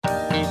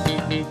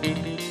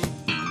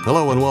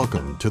Hello and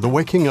welcome to the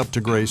Waking Up to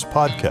Grace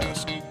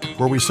podcast,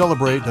 where we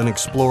celebrate and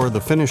explore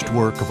the finished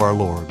work of our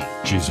Lord,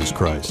 Jesus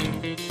Christ.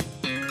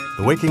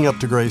 The Waking Up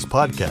to Grace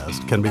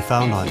podcast can be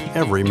found on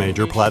every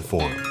major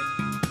platform.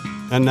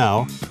 And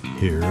now,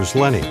 here's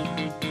Lenny.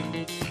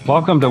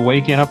 Welcome to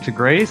Waking Up to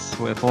Grace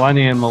with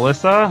Lenny and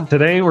Melissa.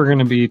 Today we're going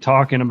to be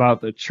talking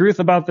about the truth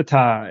about the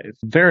tithe.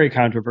 Very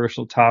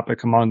controversial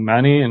topic among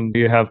many, and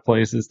you have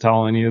places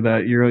telling you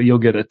that you'll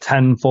get a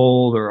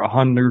tenfold or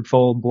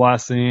 100-fold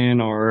blessing,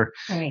 or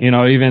Right.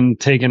 Even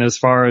taken as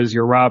far as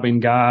you're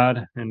robbing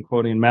God and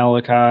quoting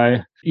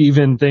Malachi.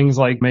 Even things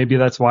like maybe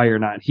that's why you're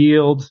not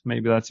healed,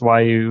 maybe that's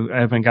why you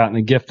haven't gotten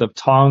the gift of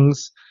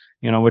tongues.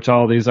 Which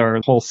all these are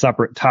whole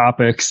separate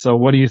topics. So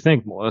what do you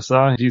think,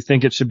 Melissa? Do you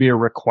think it should be a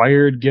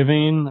required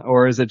giving,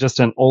 or is it just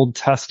an Old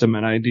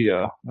Testament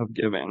idea of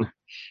giving?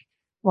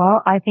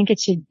 Well, I think it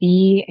should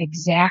be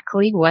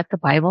exactly what the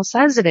Bible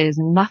says it is,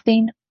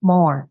 nothing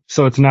more.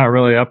 So it's not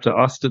really up to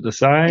us to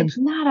decide? It's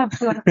not up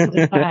to us to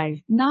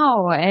decide.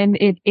 No, and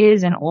it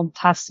is an Old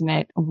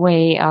Testament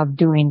way of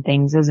doing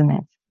things, isn't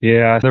it?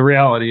 Yeah, the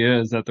reality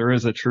is that there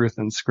is a truth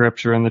in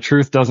Scripture, and the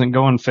truth doesn't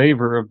go in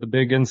favor of the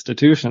big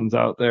institutions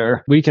out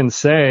there. We can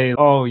say,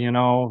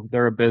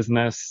 they're a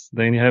business,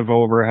 they have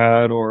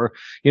overhead, or,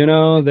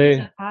 It's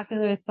a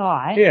popular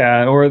thought.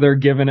 Yeah, or they're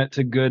giving it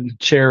to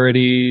good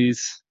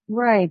charities.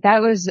 Right.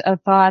 That was a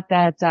thought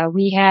that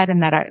we had,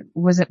 and that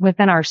was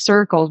within our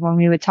circles when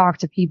we would talk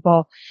to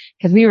people,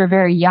 because we were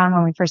very young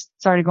when we first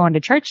started going to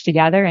church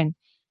together, and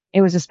it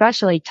was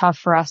especially tough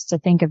for us to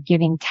think of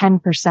giving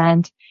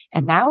 10%.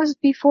 And that was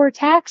before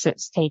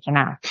taxes taken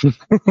off.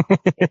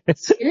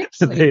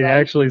 Seriously. They right?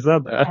 actually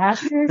said that.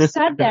 Pastor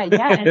said that,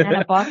 yeah. And then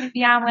above and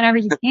beyond whenever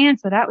you can.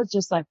 So that was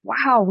just like,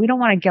 wow, we don't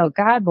want to guilt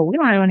God, but we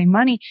don't have any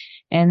money.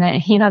 And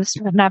then, this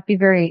would not be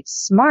very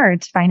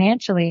smart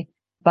financially,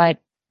 but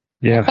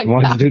yeah, we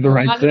wanted to do the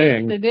right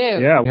thing. To do.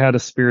 Yeah, we had a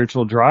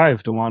spiritual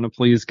drive to want to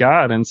please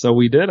God. And so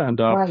we did end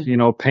up,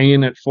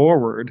 paying it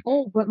forward.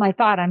 Oh, but my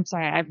thought, I'm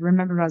sorry, I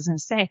remembered what I was going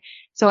to say.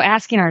 So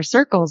asking our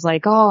circles,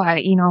 like,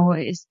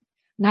 is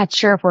not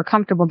sure if we're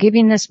comfortable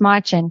giving this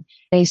much. And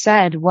they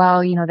said,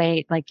 well,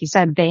 they, like you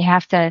said, they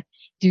have to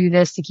do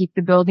this to keep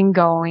the building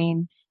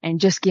going, and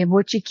just give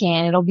what you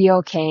can. It'll be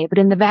okay. But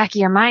in the back of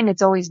your mind,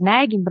 it's always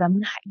nagging, but I'm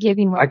not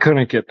giving. I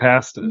couldn't get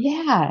past it.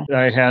 Yeah.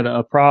 I had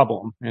a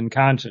problem in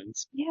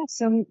conscience. Yeah.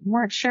 So we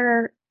weren't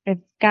sure if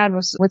God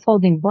was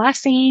withholding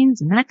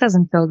blessings, and that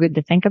doesn't feel good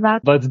to think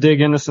about. Let's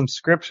dig into some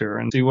scripture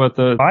and see what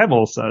the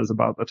Bible says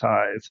about the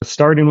tithe.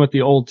 Starting with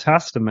the Old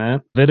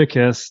Testament,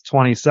 Leviticus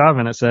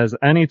 27, it says,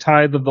 "Any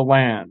tithe of the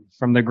land,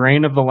 from the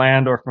grain of the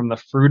land or from the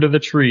fruit of the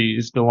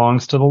trees,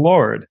 belongs to the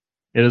Lord.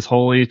 It is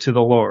holy to the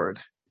Lord."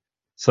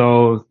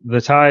 So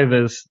the tithe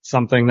is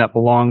something that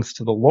belongs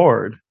to the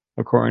Lord,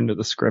 according to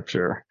the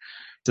scripture.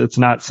 It's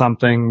not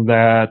something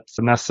that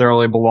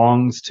necessarily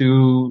belongs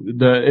to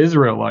the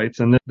Israelites,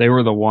 and they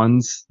were the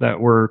ones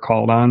that were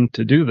called on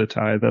to do the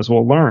tithe, as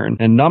we'll learn.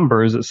 In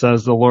Numbers, it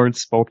says, "The Lord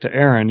spoke to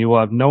Aaron, you will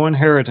have no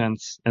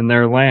inheritance in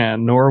their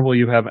land, nor will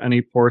you have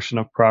any portion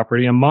of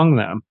property among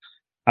them.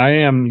 I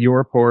am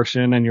your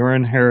portion and your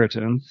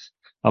inheritance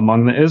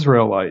among the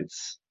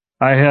Israelites.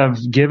 I have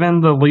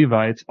given the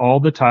Levites all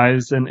the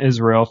tithes in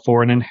Israel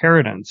for an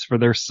inheritance for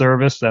their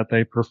service that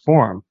they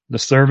perform, the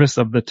service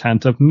of the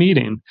tent of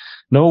meeting.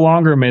 No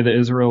longer may the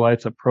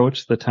Israelites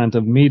approach the tent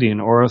of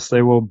meeting, or else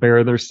they will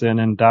bear their sin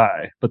and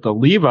die. But the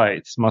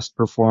Levites must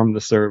perform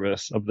the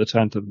service of the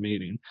tent of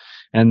meeting,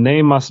 and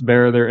they must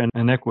bear their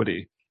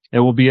iniquity. It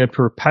will be a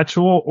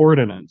perpetual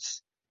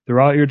ordinance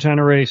throughout your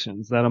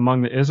generations that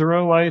among the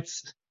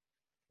Israelites,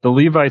 the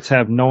Levites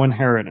have no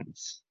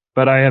inheritance.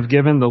 But I have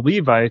given the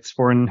Levites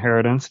for an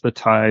inheritance the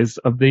tithes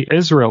of the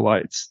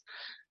Israelites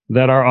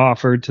that are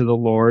offered to the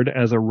Lord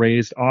as a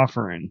raised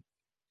offering.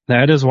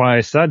 That is why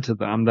I said to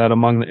them that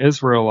among the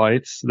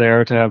Israelites they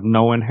are to have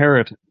no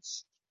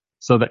inheritance."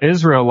 So the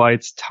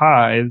Israelites'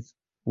 tithe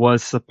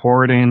was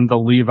supporting the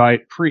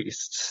Levite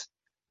priests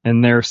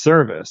in their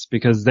service,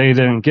 because they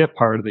didn't get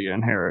part of the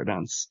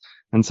inheritance.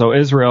 And so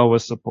Israel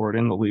was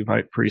supporting the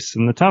Levite priests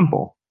in the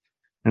temple.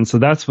 And so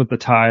that's what the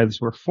tithes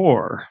were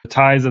for. The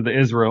tithes of the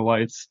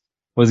Israelites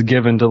was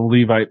given to the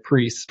Levite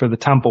priests for the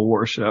temple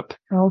worship.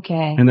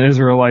 Okay. And the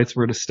Israelites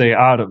were to stay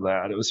out of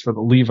that. It was for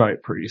the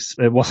Levite priests.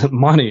 It wasn't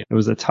money. It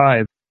was a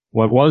tithe.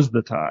 What was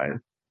the tithe?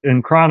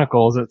 In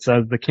Chronicles, it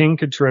says the king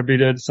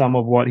contributed some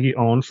of what he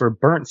owned for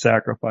burnt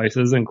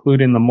sacrifices,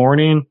 including the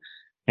morning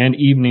and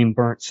evening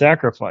burnt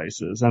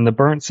sacrifices, and the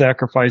burnt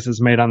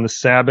sacrifices made on the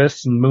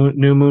Sabbaths,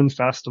 new moon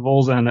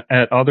festivals, and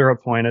at other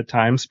appointed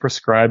times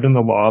prescribed in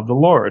the law of the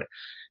Lord.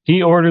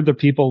 He ordered the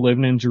people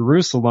living in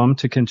Jerusalem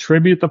to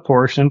contribute the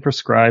portion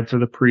prescribed for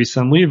the priests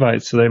and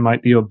Levites, so they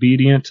might be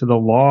obedient to the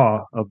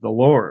law of the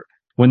Lord.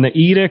 When the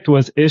edict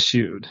was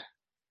issued,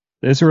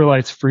 the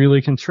Israelites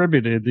freely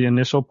contributed the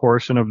initial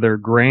portion of their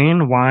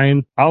grain,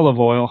 wine, olive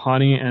oil,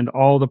 honey, and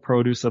all the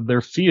produce of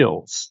their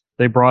fields.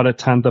 They brought a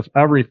tenth of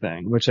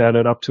everything, which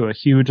added up to a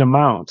huge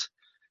amount.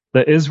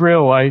 The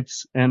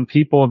Israelites and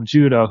people of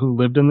Judah who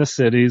lived in the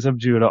cities of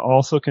Judah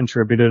also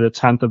contributed a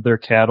tenth of their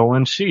cattle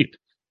and sheep.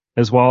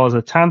 as well as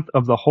a tenth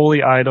of the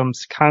holy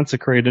items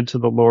consecrated to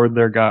the Lord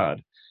their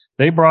God.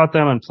 They brought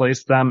them and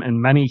placed them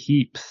in many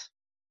heaps.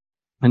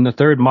 In the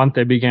 3rd month,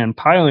 they began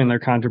piling their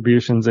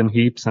contributions in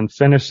heaps and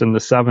finished in the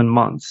 7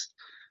 months.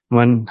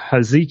 When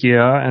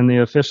Hezekiah and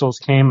the officials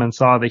came and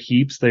saw the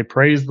heaps, they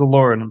praised the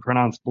Lord and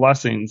pronounced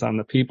blessings on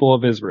the people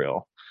of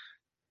Israel.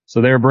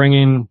 So they're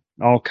bringing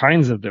all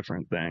kinds of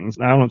different things.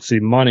 I don't see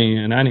money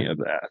in any of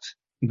that.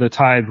 The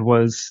tithe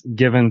was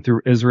given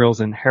through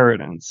Israel's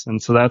inheritance.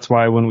 And so that's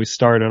why when we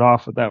started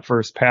off with that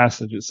first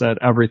passage, it said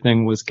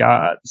everything was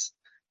God's.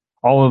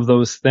 All of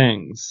those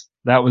things,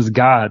 that was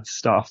God's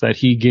stuff that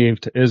he gave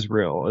to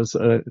Israel as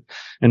an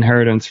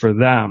inheritance for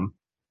them.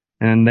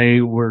 And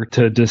they were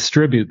to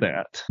distribute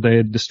that. They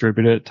had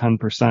distributed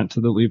 10%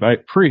 to the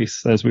Levite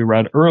priests, as we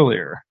read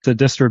earlier. It's a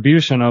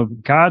distribution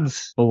of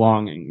God's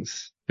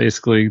belongings,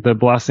 basically the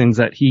blessings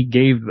that he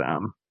gave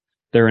them,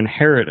 their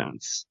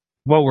inheritance.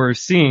 What we're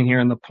seeing here,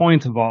 and the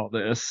point of all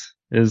this,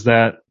 is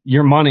that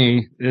your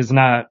money is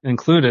not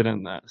included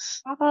in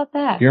this. How about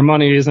that? Your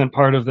money isn't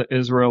part of the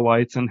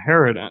Israelites'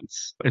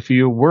 inheritance. If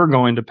you were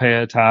going to pay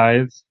a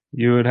tithe,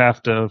 you would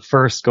have to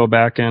first go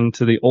back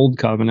into the old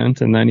covenant,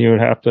 and then you would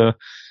have to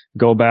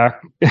go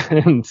back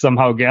and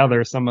somehow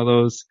gather some of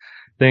those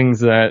things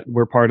that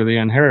were part of the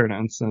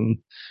inheritance. And,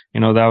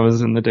 that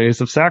was in the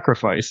days of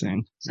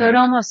sacrificing. So it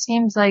almost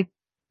seems like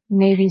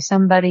maybe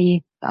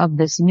somebody of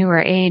this newer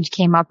age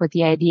came up with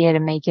the idea to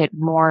make it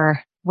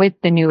more with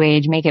the new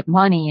age, make it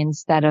money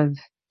instead of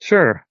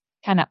Sure.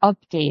 kind of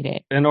update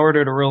it. In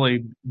order to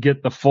really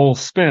get the full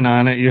spin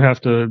on it, you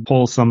have to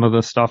pull some of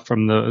the stuff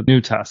from the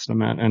New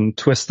Testament and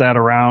twist that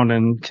around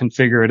and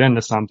configure it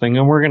into something.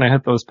 And we're going to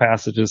hit those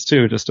passages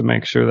too, just to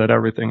make sure that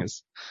everything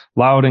is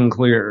loud and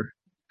clear.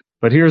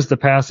 But here's the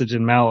passage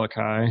in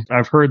Malachi.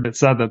 I've heard it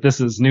said that this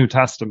is New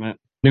Testament,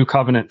 New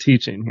Covenant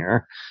teaching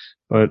here,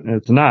 but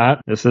it's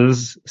not. This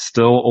is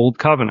still Old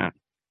Covenant.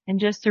 And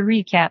just to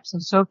recap,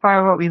 so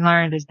far what we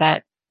learned is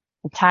that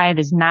the tithe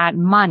is not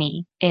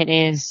money. It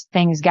is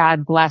things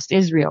God blessed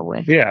Israel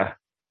with. Yeah.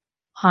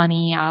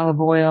 Honey,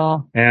 olive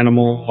oil.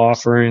 Animal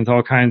offerings,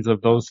 all kinds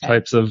of those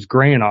types of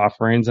grain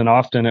offerings. And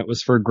often it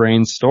was for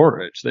grain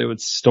storage. They would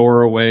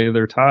store away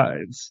their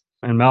tithes.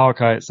 In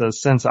Malachi it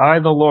says, "Since I,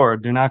 the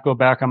Lord, do not go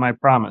back on my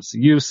promise,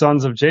 you,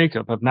 sons of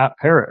Jacob, have not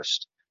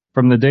perished.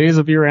 From the days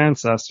of your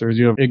ancestors,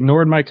 you have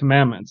ignored my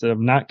commandments and have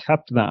not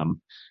kept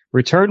them.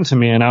 Return to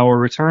me, and I will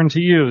return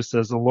to you,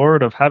 says the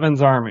Lord of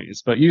heaven's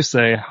armies. But you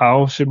say,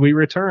 how should we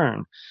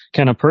return?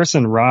 Can a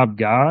person rob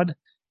God?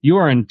 You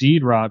are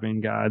indeed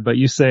robbing God. But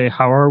you say,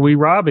 how are we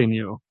robbing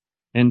you?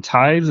 In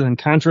tithes and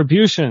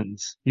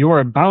contributions. You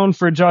are bound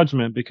for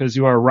judgment because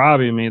you are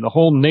robbing me. The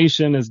whole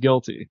nation is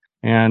guilty."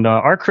 And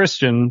our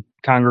Christian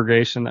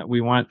congregation that we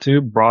went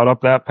to brought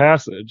up that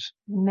passage.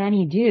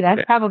 Many do.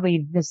 That's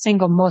probably the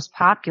single most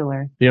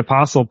popular. The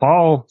Apostle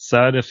Paul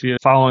said, if you're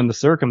following the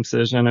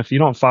circumcision, if you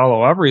don't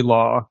follow every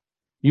law,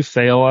 you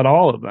fail at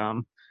all of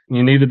them.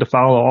 You needed to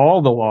follow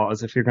all the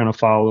laws if you're going to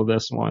follow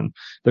this one.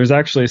 There's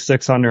actually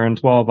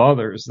 612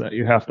 others that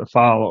you have to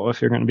follow if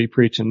you're going to be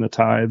preaching the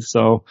tithe.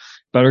 So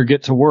better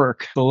get to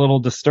work. It's a little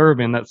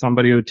disturbing that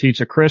somebody would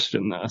teach a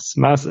Christian this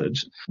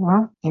message.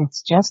 Well,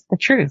 it's just the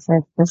truth.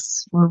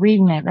 We're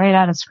reading it right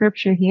out of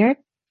scripture here.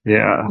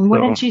 Yeah.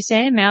 Wouldn't you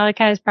say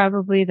Malachi is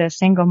probably the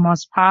single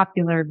most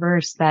popular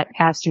verse that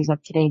pastors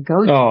of today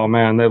go to? Oh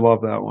man, they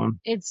love that one.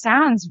 It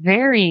sounds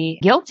very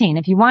guilting.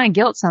 If you want to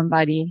guilt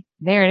somebody,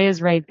 there it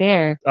is right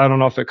there. I don't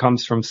know if it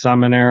comes from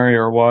seminary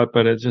or what,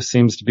 but it just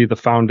seems to be the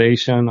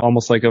foundation,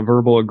 almost like a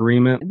verbal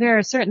agreement. There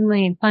are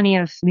certainly plenty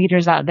of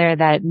leaders out there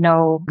that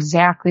know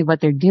exactly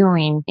what they're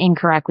doing,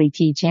 incorrectly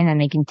teaching,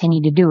 and they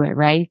continue to do it,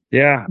 right?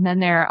 Yeah. And then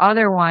there are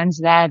other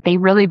ones that they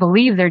really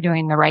believe they're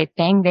doing the right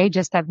thing. They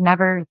just have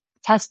never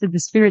tested the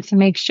spirit to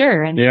make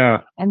sure.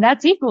 And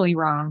that's equally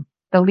wrong.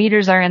 The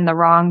leaders are in the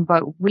wrong,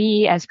 but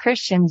we as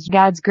Christians,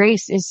 God's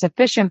grace is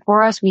sufficient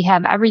for us. We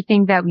have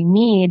everything that we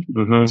need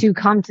to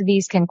come to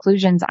these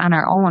conclusions on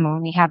our own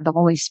when we have the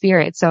Holy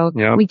Spirit. So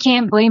we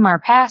can't blame our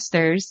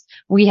pastors.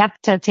 We have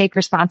to take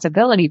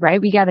responsibility,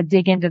 right? We got to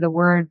dig into the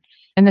Word,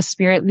 and the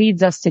Spirit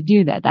leads us to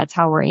do that. That's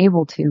how we're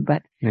able to,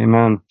 but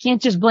Amen.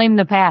 Can't just blame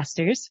the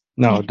pastors.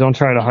 No, don't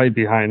try to hide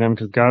behind him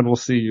because God will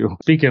see you.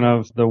 Speaking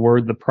of the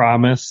word, the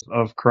promise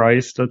of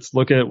Christ, let's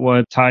look at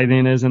what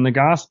tithing is in the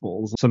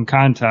Gospels. Some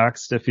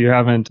context. If you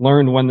haven't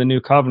learned when the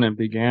new covenant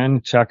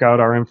began, check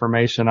out our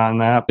information on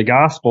that. The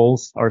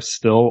Gospels are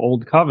still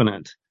Old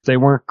Covenant. They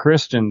weren't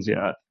Christians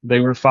yet. They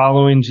were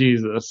following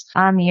Jesus.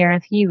 On the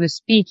earth, he was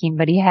speaking,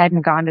 but he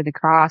hadn't gone to the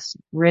cross,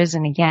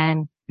 risen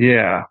again.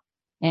 Yeah.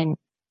 And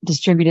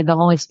distributed the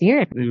Holy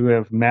Spirit. We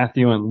have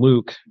Matthew and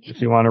Luke,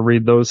 if you want to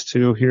read those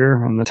two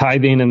here, and the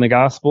tithing in the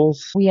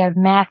Gospels. We have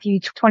Matthew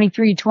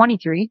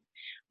 23:23.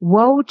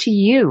 Woe to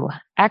you,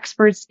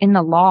 experts in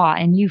the law,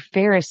 and you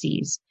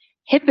Pharisees,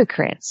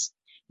 hypocrites!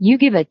 You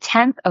give a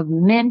tenth of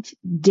mint,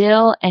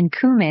 dill, and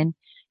cumin,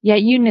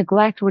 yet you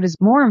neglect what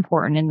is more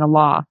important in the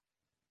law,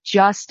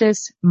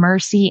 justice,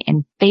 mercy,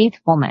 and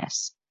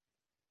faithfulness.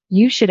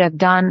 You should have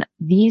done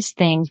these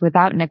things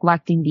without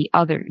neglecting the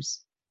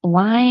others.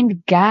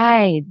 blind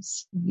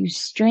guides. You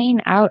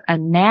strain out a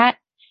gnat,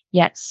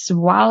 yet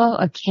swallow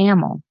a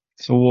camel.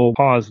 So we'll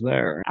pause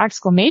there.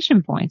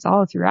 Exclamation points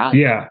all throughout.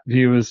 Yeah,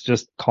 he was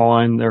just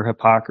calling their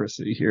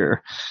hypocrisy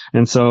here.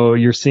 And so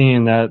you're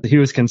seeing that he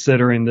was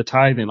considering the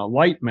tithing a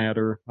light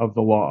matter of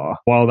the law,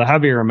 while the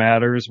heavier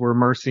matters were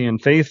mercy and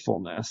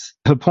faithfulness.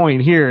 The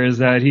point here is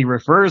that he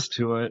refers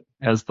to it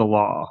as the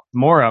law.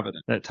 More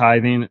evident that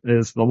tithing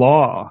is the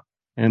law.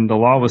 And the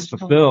law was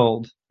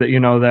fulfilled.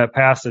 That, that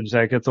passage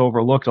that gets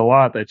overlooked a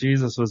lot, that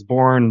Jesus was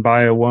born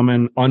by a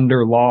woman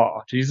under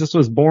law. Jesus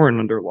was born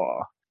under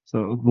law.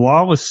 So the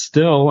law was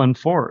still in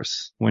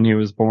force when he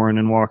was born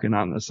and walking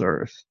on this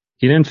earth.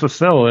 He didn't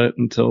fulfill it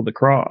until the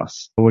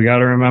cross. But we got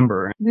to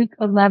remember. Luke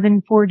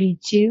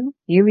 11:42.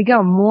 Here we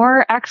go.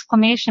 More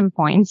exclamation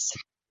points.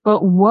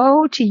 But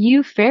woe to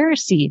you,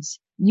 Pharisees!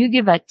 You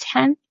give a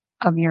tenth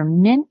of your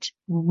mint,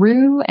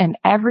 rue, and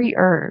every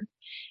herb.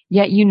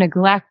 Yet you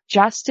neglect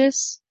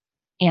justice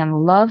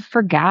and love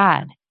for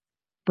God.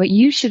 But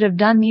you should have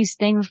done these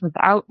things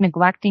without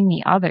neglecting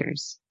the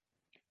others.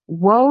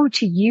 Woe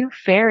to you,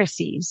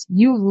 Pharisees!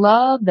 You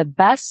love the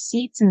best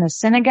seats in the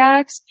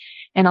synagogues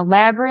and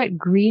elaborate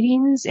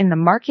greetings in the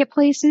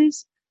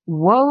marketplaces.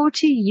 Woe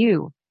to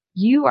you!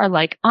 You are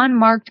like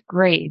unmarked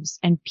graves,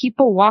 and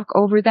people walk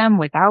over them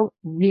without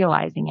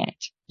realizing it.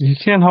 You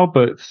can't help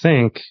but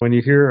think when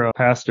you hear a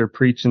pastor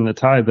preaching the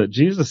tithe that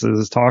Jesus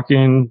is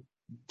talking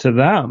to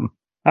them.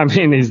 I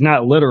mean, he's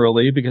not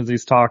literally, because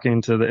he's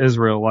talking to the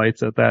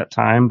Israelites at that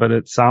time, but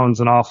it sounds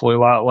an awfully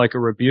lot like a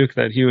rebuke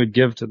that he would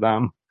give to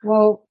them.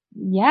 Well,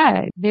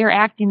 yeah, they're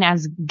acting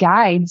as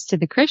guides to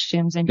the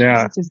Christians, and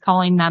Jesus is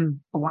calling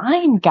them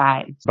blind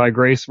guides. By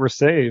grace we're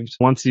saved.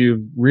 Once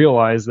you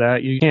realize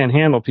that, you can't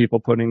handle people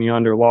putting you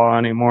under law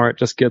anymore. It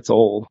just gets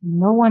old.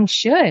 No one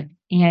should,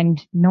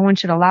 and no one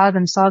should allow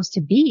themselves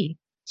to be.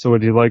 So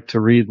would you like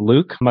to read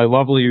Luke, my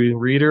lovely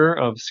reader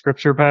of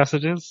scripture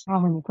passages? Oh,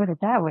 when you put it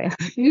that way.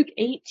 Luke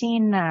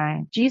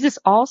 18:9. Jesus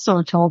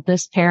also told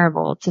this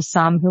parable to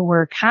some who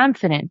were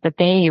confident that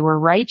they were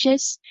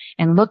righteous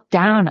and looked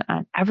down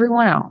on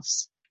everyone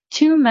else.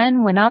 2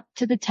 men went up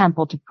to the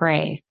temple to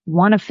pray,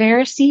 one a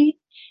Pharisee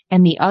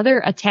and the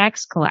other a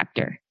tax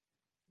collector.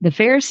 The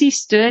Pharisee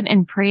stood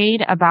and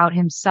prayed about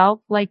himself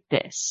like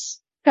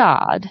this: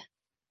 God,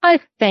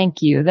 I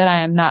thank you that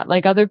I am not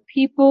like other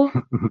people.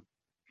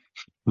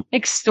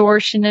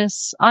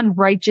 Extortionists,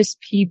 unrighteous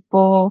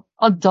people,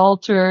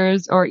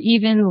 adulterers, or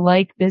even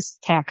like this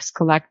tax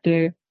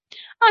collector.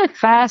 I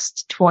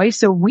fast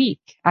twice a week.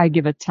 I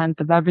give a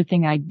tenth of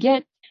everything I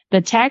get.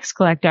 The tax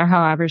collector,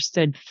 however,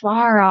 stood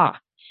far off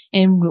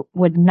and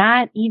would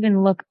not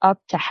even look up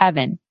to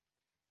heaven,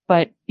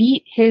 but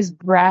beat his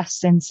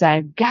breast and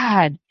said,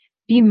 God,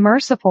 be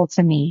merciful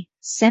to me,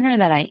 sinner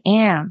that I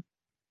am.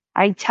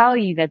 I tell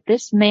you that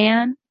this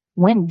man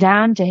went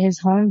down to his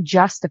home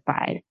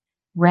justified,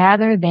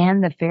 rather than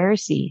the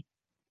Pharisee.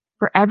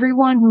 For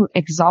everyone who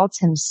exalts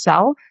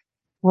himself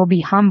will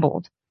be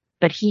humbled,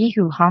 but he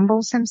who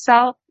humbles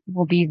himself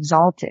will be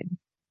exalted.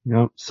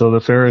 Yep. So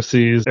the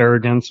Pharisees'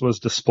 arrogance was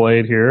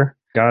displayed here.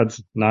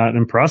 God's not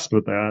impressed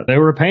with that. They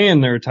were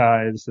paying their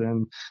tithes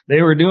and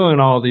they were doing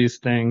all these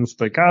things,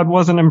 but God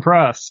wasn't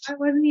impressed. Why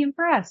wasn't he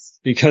impressed?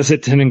 Because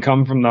it didn't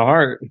come from the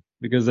heart.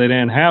 Because they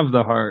didn't have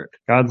the heart.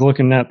 God's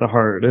looking at the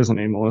heart, isn't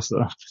he,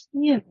 Melissa?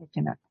 He is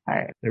looking at the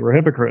heart. They were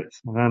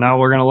hypocrites. And now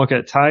we're going to look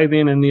at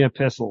tithing in the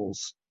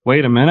epistles.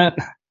 Wait a minute.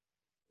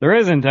 There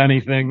isn't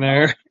anything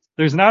there.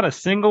 There's not a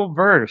single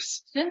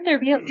verse. Shouldn't there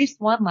be at least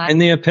one line? In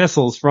the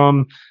epistles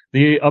from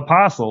the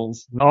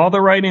apostles, all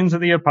the writings of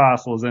the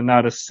apostles, and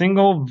not a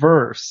single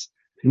verse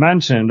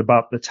mentioned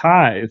about the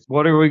tithe.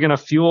 What are we going to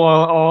fuel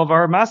all of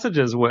our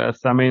messages with?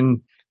 I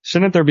mean,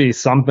 shouldn't there be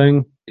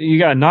something? You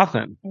got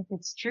nothing. If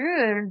it's true,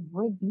 there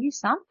would be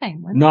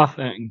something.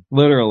 Nothing,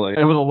 literally.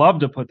 I would have loved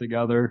to put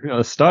together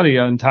a study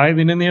on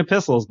tithing in the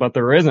epistles, but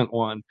there isn't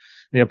one.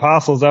 The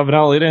apostles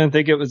evidently didn't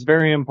think it was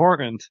very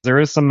important. There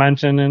is some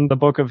mention in the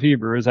book of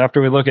Hebrews.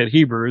 After we look at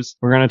Hebrews,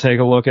 we're going to take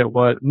a look at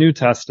what New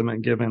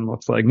Testament giving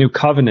looks like. New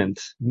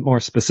Covenant, more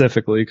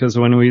specifically, because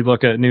when we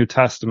look at New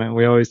Testament,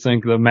 we always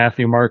think of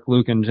Matthew, Mark,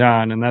 Luke, and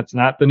John, and that's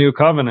not the New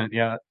Covenant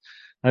yet.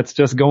 That's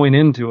just going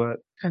into it.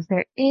 Because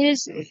there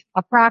is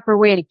a proper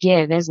way to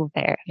give, isn't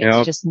there?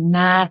 It's just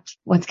not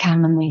what's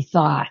commonly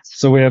thought.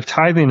 So we have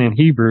tithing in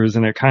Hebrews,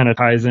 and it kind of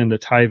ties into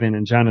tithing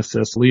in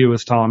Genesis. Lee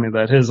was telling me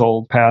that his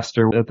old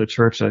pastor at the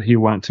church that he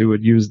went to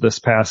would use this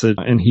passage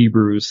in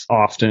Hebrews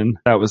often.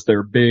 That was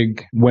their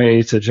big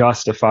way to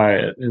justify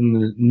it in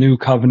the new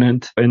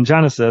covenant. In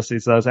Genesis, he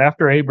says,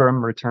 after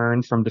Abram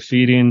returned from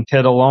defeating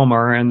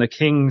Chedorlaomer and the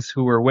kings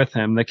who were with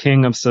him, the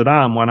king of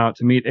Sodom went out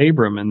to meet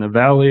Abram in the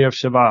valley of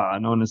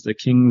Shavah, known as the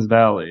King's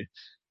Valley.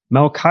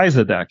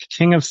 Melchizedek,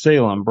 king of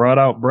Salem, brought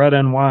out bread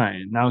and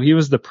wine. Now he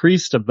was the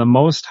priest of the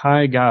Most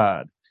High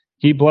God.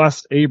 He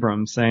blessed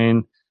Abram,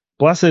 saying,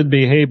 Blessed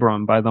be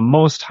Abram by the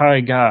Most High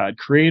God,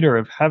 creator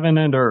of heaven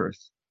and earth,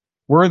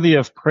 worthy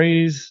of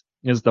praise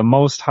is the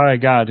Most High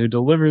God who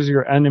delivers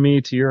your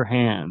enemy to your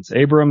hands.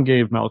 Abram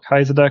gave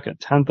Melchizedek a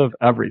tenth of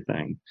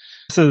everything.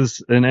 This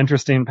is an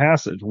interesting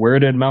passage. Where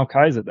did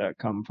Melchizedek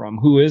come from?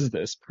 Who is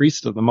this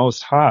priest of the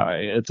Most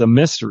High? It's a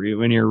mystery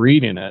when you're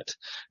reading it,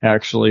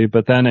 actually.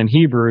 But then in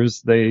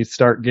Hebrews, they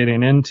start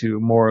getting into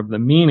more of the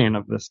meaning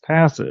of this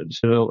passage.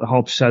 It'll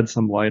help shed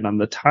some light on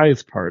the tithe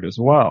part as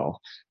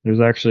well.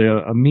 There's actually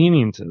a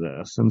meaning to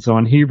this. And so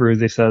in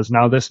Hebrews, he says,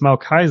 now this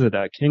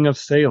Melchizedek, king of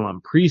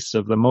Salem, priest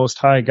of the Most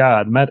High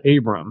God, met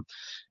Abram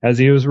as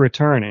he was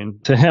returning.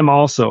 To him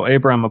also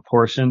Abram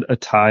apportioned a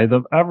tithe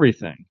of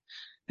everything.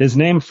 His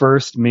name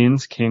first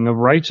means king of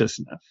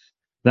righteousness,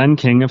 then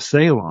king of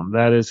Salem,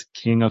 that is,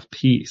 king of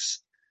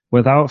peace.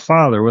 Without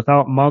father,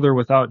 without mother,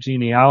 without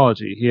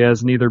genealogy, he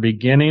has neither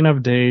beginning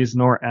of days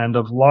nor end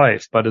of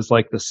life, but is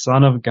like the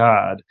Son of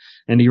God,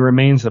 and he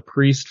remains a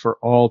priest for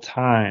all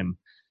time.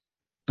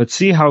 But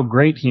see how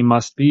great he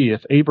must be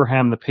if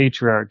Abraham the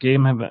patriarch gave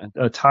him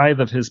a tithe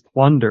of his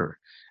plunder,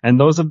 and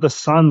those of the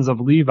sons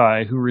of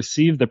Levi who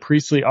received the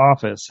priestly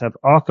office have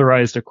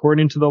authorized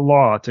according to the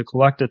law to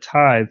collect a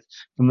tithe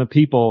from the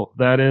people,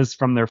 that is,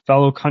 from their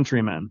fellow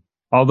countrymen,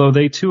 although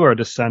they too are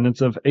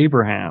descendants of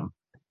Abraham.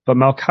 But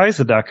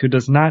Melchizedek, who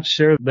does not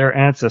share their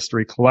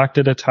ancestry,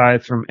 collected a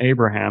tithe from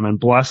Abraham and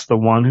blessed the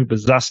one who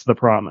possessed the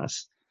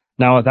promise.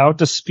 Now, without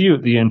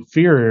dispute, the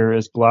inferior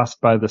is blessed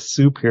by the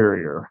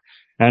superior.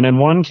 And in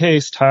one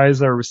case,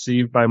 tithes are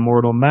received by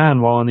mortal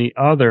men, while in the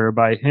other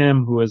by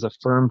him who is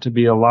affirmed to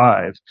be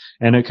alive.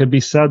 And it could be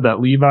said that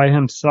Levi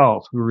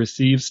himself, who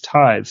receives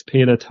tithes,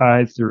 paid a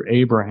tithe through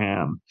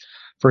Abraham.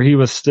 For he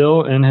was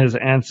still in his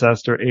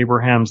ancestor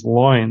Abraham's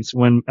loins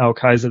when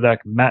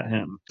Melchizedek met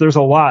him. There's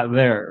a lot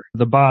there.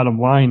 The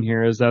bottom line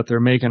here is that they're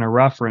making a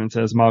reference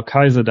as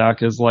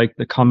Melchizedek is like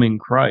the coming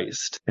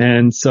Christ.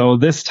 And so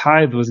this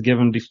tithe was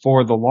given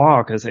before the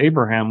law because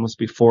Abraham was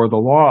before the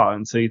law.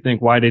 And so you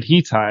think, why did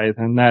he tithe?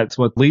 And that's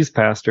what Lee's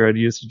pastor had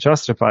used to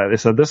justify. They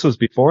said this was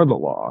before the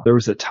law. There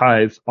was a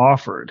tithe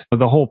offered.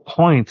 The whole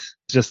point is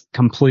just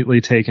completely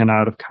taken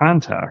out of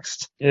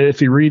context.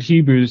 If you read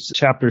Hebrews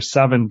chapter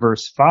 7,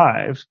 verse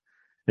 5,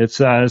 it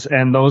says,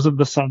 and those of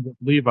the sons of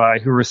Levi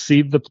who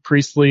received the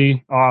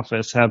priestly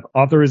office have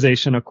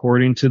authorization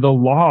according to the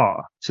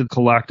law to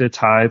collect a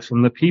tithe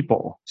from the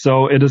people.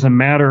 So it is a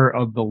matter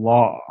of the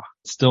law.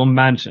 It still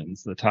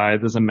mentions the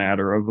tithe is a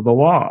matter of the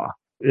law.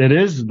 It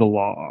is the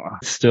law.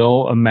 It's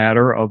still a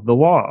matter of the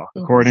law,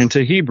 according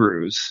to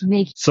Hebrews.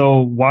 So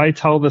why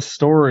tell the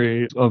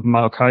story of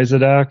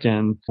Melchizedek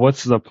and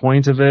what's the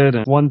point of it?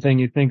 And one thing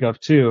you think of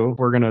too,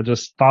 we're going to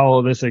just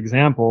follow this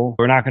example.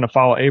 We're not going to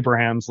follow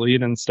Abraham's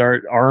lead and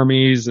start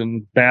armies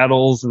and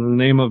battles in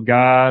the name of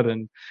God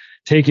and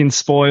taking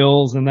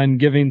spoils and then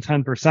giving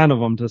 10% of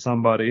them to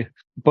somebody.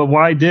 But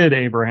why did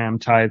Abraham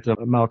tithe to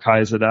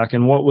Melchizedek,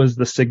 and what was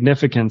the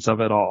significance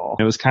of it all?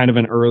 It was kind of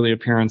an early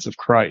appearance of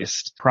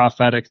Christ,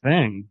 prophetic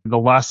thing. The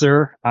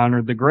lesser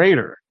honored the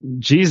greater.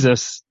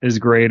 Jesus is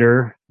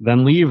greater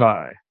than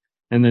Levi,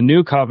 and the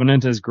new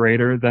covenant is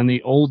greater than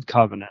the old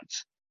covenant.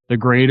 The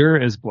greater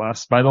is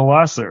blessed by the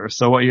lesser.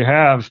 So what you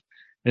have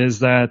is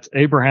that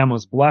Abraham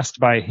was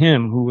blessed by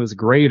him who was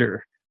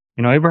greater.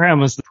 You know, Abraham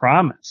was the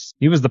promise.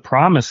 He was the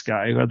promise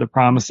guy who had the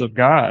promise of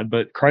God,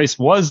 but Christ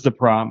was the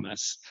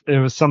promise. It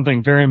was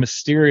something very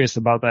mysterious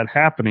about that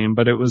happening,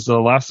 but it was the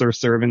lesser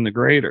serving the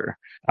greater,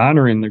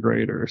 honoring the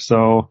greater.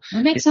 So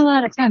it makes a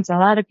lot of sense. A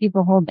lot of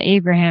people hold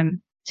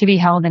Abraham to be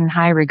held in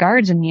high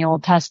regards in the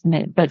Old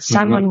Testament, but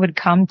someone would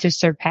come to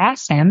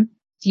surpass him.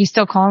 Do you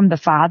still call him the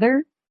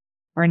Father?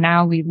 Or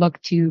now we look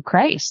to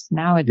Christ.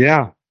 Now it's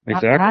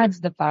exactly.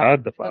 God's the Father.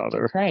 God the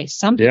Father. Christ.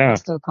 Some people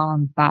still call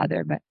him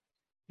Father, but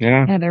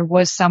yeah, there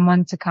was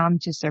someone to come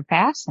to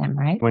surpass him,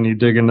 right? When you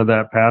dig into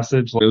that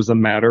passage, it was a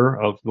matter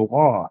of the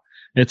law.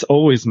 It's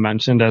always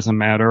mentioned as a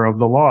matter of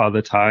the law.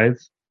 The tithe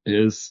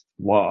is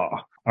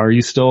law. Are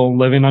you still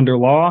living under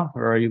law,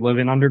 or are you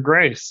living under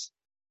grace?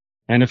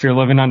 And if you're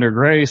living under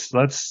grace,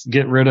 let's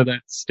get rid of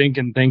that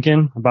stinking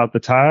thinking about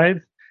the tithe,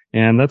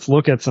 and let's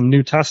look at some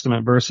New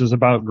Testament verses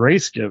about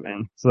grace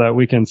giving so that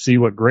we can see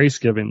what grace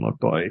giving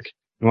looked like.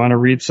 You want to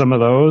read some of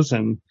those?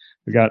 And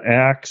we got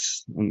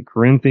Acts and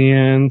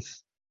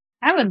Corinthians.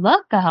 I would love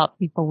to help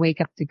people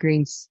wake up to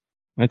grace.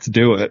 Let's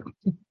do it.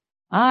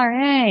 All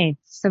right.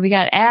 So we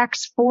got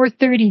Acts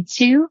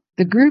 4:32.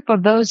 The group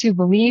of those who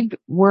believed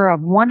were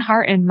of one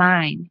heart and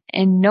mind,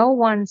 and no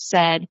one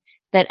said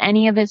that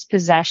any of his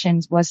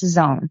possessions was his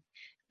own,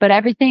 but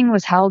everything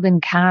was held in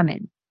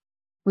common.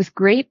 With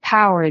great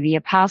power, the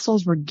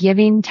apostles were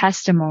giving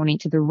testimony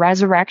to the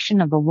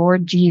resurrection of the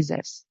Lord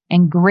Jesus,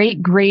 and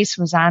great grace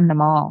was on them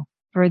all.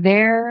 For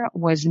there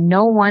was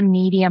no one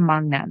needy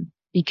among them,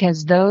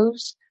 because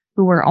those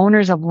who were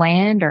owners of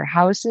land or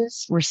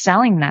houses were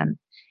selling them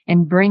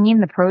and bringing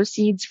the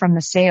proceeds from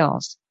the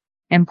sales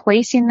and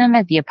placing them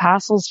at the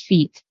apostles'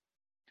 feet.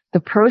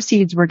 The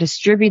proceeds were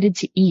distributed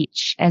to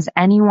each as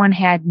anyone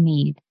had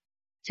need.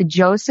 To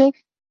Joseph,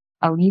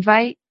 a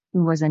Levite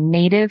who was a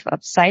native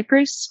of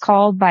Cyprus,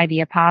 called by the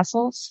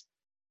apostles,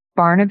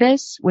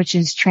 Barnabas, which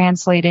is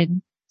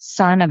translated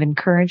son of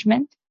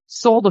encouragement,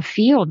 sold a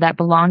field that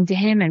belonged to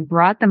him and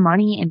brought the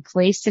money and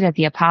placed it at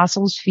the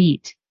apostles'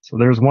 feet. So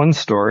there's one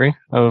story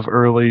of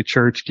early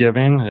church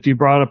giving. If you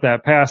brought up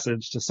that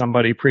passage to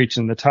somebody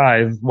preaching the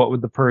tithe, what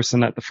would the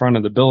person at the front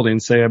of the building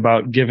say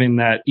about giving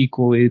that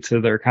equally to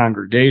their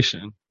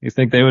congregation? You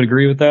think they would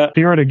agree with that? If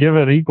you were to give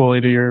it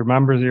equally to your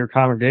members of your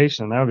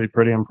congregation, that would be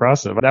pretty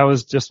impressive. That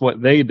was just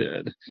what they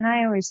did. And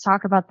I always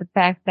talk about the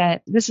fact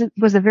that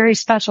was a very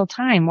special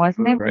time,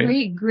 wasn't it? Right.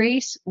 Great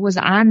grace was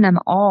on them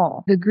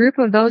all. The group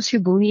of those who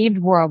believed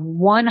were of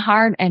one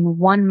heart and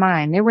one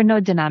mind. There were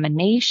no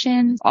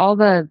denominations. All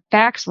the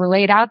facts were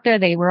laid out there.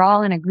 They were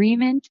all in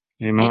agreement.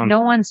 Amen. And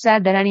no one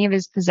said that any of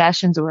his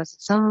possessions was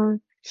some.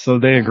 So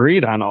they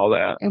agreed on all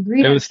that.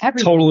 Agreed It on was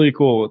everything. totally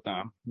cool with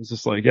them. It was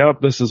just like,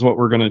 yep, this is what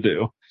we're going to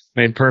do.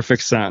 Made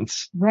perfect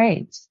sense.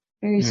 Right.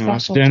 Very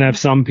special. Didn't have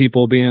some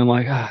people being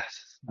like, I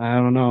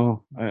don't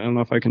know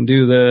if I can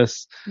do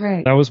this.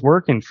 Right. That was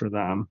working for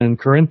them. In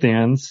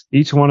Corinthians,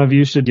 each one of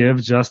you should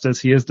give just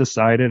as he has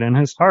decided in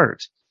his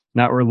heart,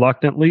 not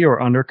reluctantly or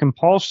under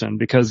compulsion,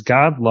 because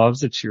God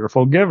loves a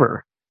cheerful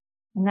giver.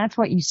 And that's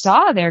what you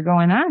saw there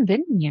going on,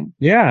 didn't you?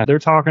 Yeah, they're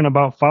talking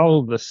about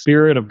follow the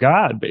Spirit of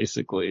God,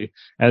 basically,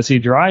 as he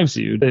drives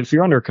you. If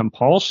you're under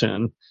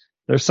compulsion,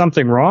 there's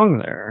something wrong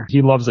there.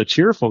 He loves a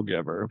cheerful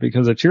giver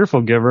because a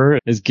cheerful giver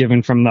is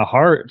given from the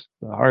heart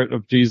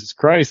of Jesus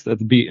Christ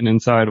that's beaten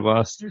inside of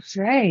us. That's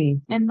right.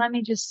 And let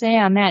me just say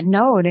on that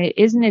note,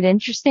 isn't it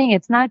interesting?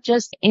 It's not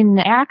just in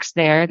the Acts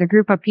there, the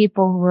group of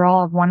people who were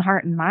all of one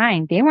heart and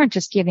mind. They weren't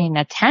just giving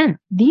a tenth.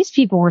 These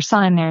people were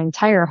selling their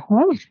entire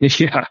home.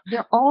 Yeah.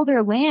 All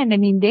their land. I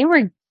mean, they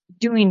were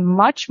doing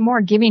much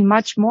more, giving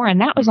much more,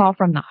 and that was all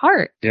from the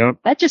heart. Yep.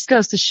 That just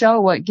goes to show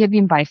what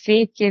giving by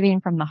faith, giving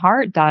from the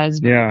heart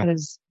does. Yeah.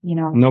 Because,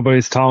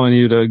 nobody's telling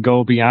you to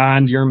go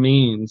beyond your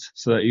means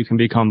so that you can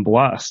become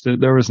blessed.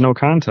 There was no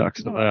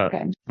context to that.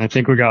 Okay. I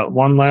think we got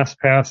one last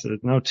passage.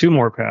 No, two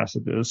more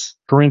passages.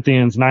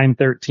 Corinthians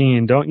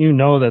 9:13. Don't you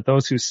know that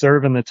those who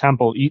serve in the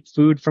temple eat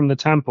food from the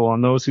temple,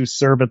 and those who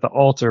serve at the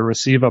altar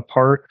receive a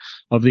part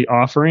of the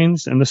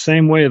offerings? In the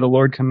same way, the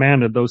Lord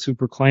commanded those who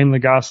proclaim the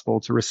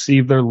gospel to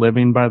receive their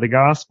living by the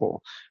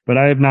gospel. But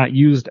I have not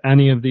used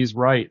any of these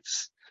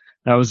rights.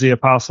 That was the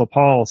Apostle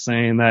Paul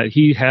saying that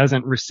he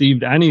hasn't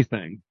received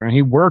anything, and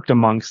he worked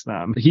amongst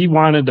them. He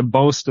wanted to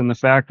boast in the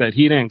fact that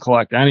he didn't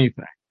collect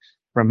anything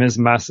from his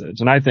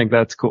message, and I think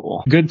that's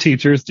cool. Good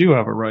teachers do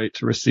have a right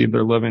to receive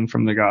their living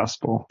from the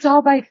gospel. It's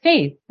all by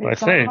faith. By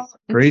faith.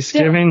 Grace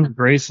giving,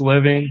 grace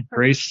living,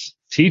 grace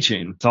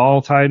teaching. It's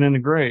all tied into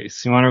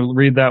grace. You want to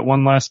read that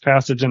one last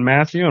passage in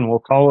Matthew, and we'll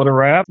call it a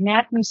wrap?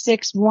 Matthew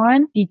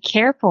 6:1. Be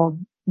careful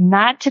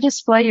not to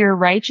display your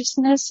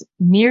righteousness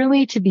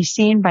merely to be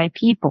seen by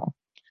people.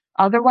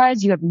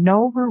 Otherwise, you have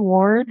no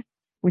reward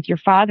with your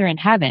Father in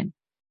heaven.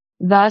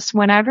 Thus,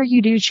 whenever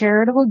you do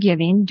charitable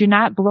giving, do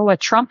not blow a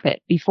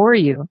trumpet before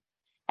you,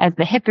 as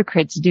the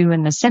hypocrites do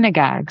in the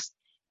synagogues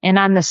and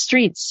on the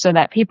streets, so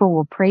that people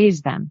will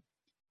praise them.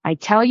 I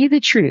tell you the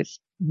truth,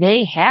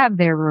 they have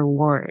their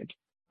reward.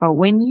 But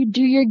when you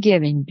do your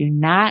giving, do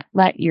not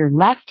let your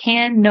left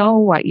hand know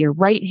what your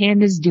right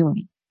hand is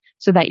doing,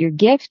 so that your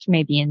gift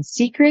may be in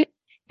secret,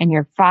 and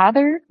your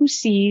Father who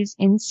sees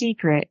in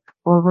secret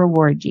will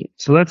reward you.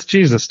 So that's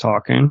Jesus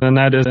talking, and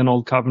that is an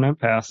Old Covenant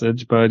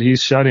passage, but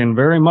he's shedding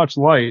very much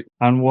light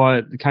on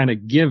what kind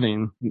of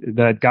giving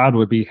that God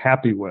would be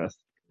happy with.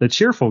 The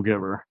cheerful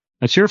giver.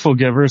 A cheerful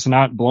giver is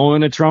not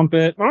blowing a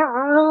trumpet.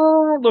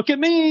 Look at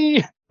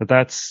me. But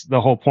that's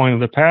the whole point of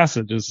the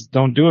passage is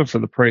don't do it for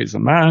the praise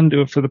of man,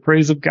 do it for the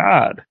praise of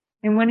God.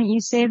 And wouldn't you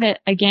say that,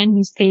 again,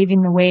 he's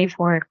paving the way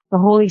for the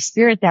Holy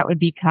Spirit that would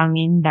be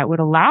coming, that would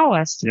allow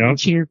us to be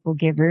cheerful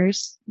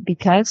givers,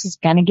 because he's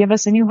going to give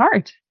us a new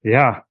heart.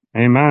 Yeah.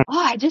 Amen. Oh,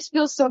 I just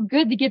feel so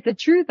good to get the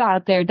truth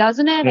out there,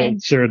 doesn't it?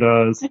 It sure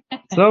does.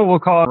 So we'll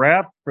call it a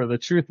wrap for the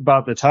truth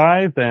about the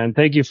tithe. And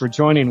thank you for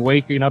joining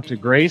Waking Up to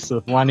Grace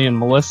with Lenny and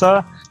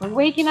Melissa. We're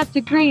waking up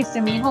to grace,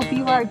 and we hope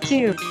you are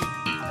too.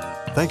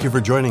 Thank you for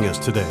joining us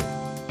today.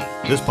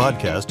 This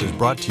podcast is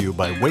brought to you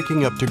by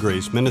Waking Up to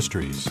Grace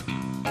Ministries.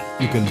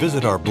 You can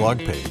visit our blog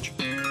page,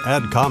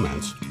 add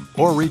comments,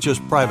 or reach us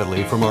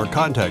privately from our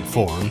contact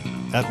form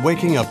at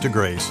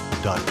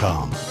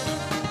wakinguptograce.com.